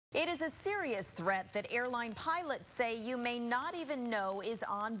It is a serious threat that airline pilots say you may not even know is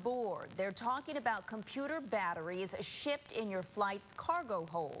on board. They're talking about computer batteries shipped in your flight's cargo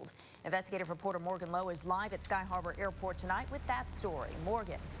hold. Investigative reporter Morgan Lowe is live at Sky Harbor Airport tonight with that story.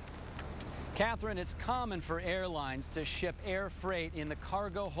 Morgan. Catherine, it's common for airlines to ship air freight in the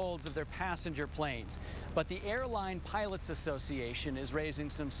cargo holds of their passenger planes. But the Airline Pilots Association is raising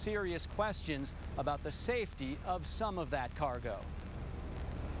some serious questions about the safety of some of that cargo.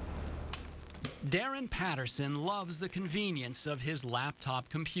 Darren Patterson loves the convenience of his laptop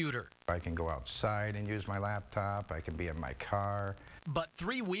computer. I can go outside and use my laptop. I can be in my car. But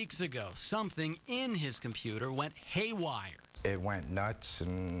 3 weeks ago, something in his computer went haywire. It went nuts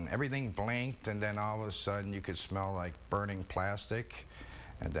and everything blinked, and then all of a sudden you could smell like burning plastic,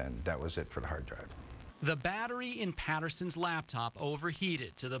 and then that was it for the hard drive. The battery in Patterson's laptop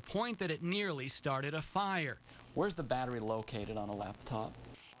overheated to the point that it nearly started a fire. Where's the battery located on a laptop?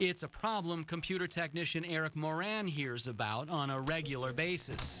 It's a problem computer technician Eric Moran hears about on a regular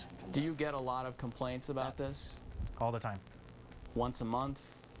basis. Do you get a lot of complaints about this? All the time. Once a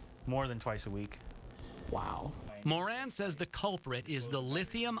month? More than twice a week. Wow. Moran says the culprit is the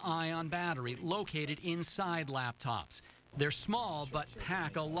lithium-ion battery located inside laptops. They're small but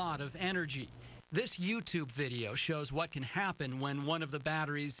pack a lot of energy. This YouTube video shows what can happen when one of the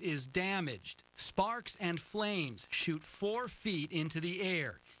batteries is damaged. Sparks and flames shoot 4 feet into the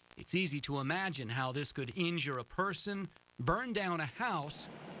air. It's easy to imagine how this could injure a person, burn down a house,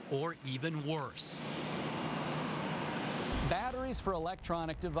 or even worse. Batteries for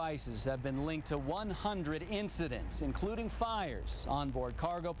electronic devices have been linked to 100 incidents, including fires on board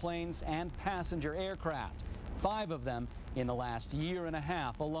cargo planes and passenger aircraft, 5 of them in the last year and a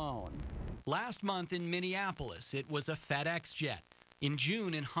half alone. Last month in Minneapolis, it was a FedEx jet. In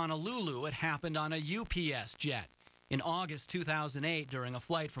June in Honolulu, it happened on a UPS jet. In August 2008, during a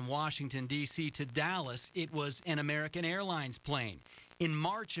flight from Washington, D.C. to Dallas, it was an American Airlines plane. In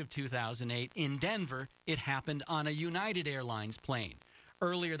March of 2008, in Denver, it happened on a United Airlines plane.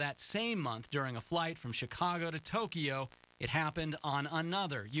 Earlier that same month, during a flight from Chicago to Tokyo, it happened on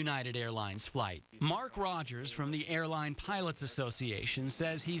another United Airlines flight. Mark Rogers from the Airline Pilots Association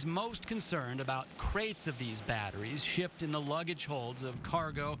says he's most concerned about crates of these batteries shipped in the luggage holds of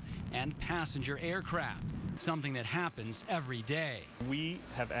cargo and passenger aircraft, something that happens every day. We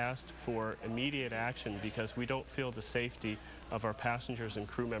have asked for immediate action because we don't feel the safety of our passengers and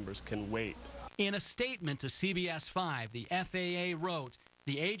crew members can wait. In a statement to CBS 5, the FAA wrote,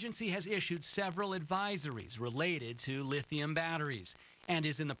 the agency has issued several advisories related to lithium batteries and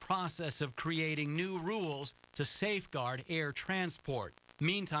is in the process of creating new rules to safeguard air transport.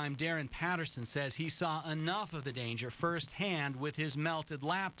 Meantime, Darren Patterson says he saw enough of the danger firsthand with his melted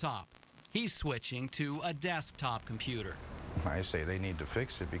laptop. He's switching to a desktop computer. I say they need to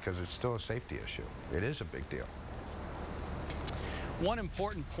fix it because it's still a safety issue. It is a big deal. One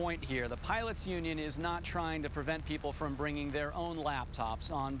important point here, the pilots union is not trying to prevent people from bringing their own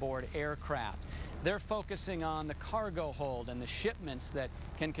laptops on board aircraft. They're focusing on the cargo hold and the shipments that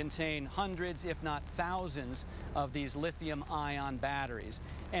can contain hundreds, if not thousands, of these lithium-ion batteries.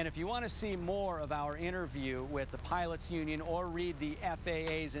 And if you want to see more of our interview with the pilots union or read the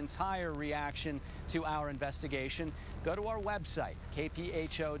FAA's entire reaction to our investigation, go to our website,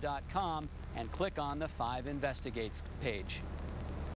 kpho.com, and click on the 5 Investigates page.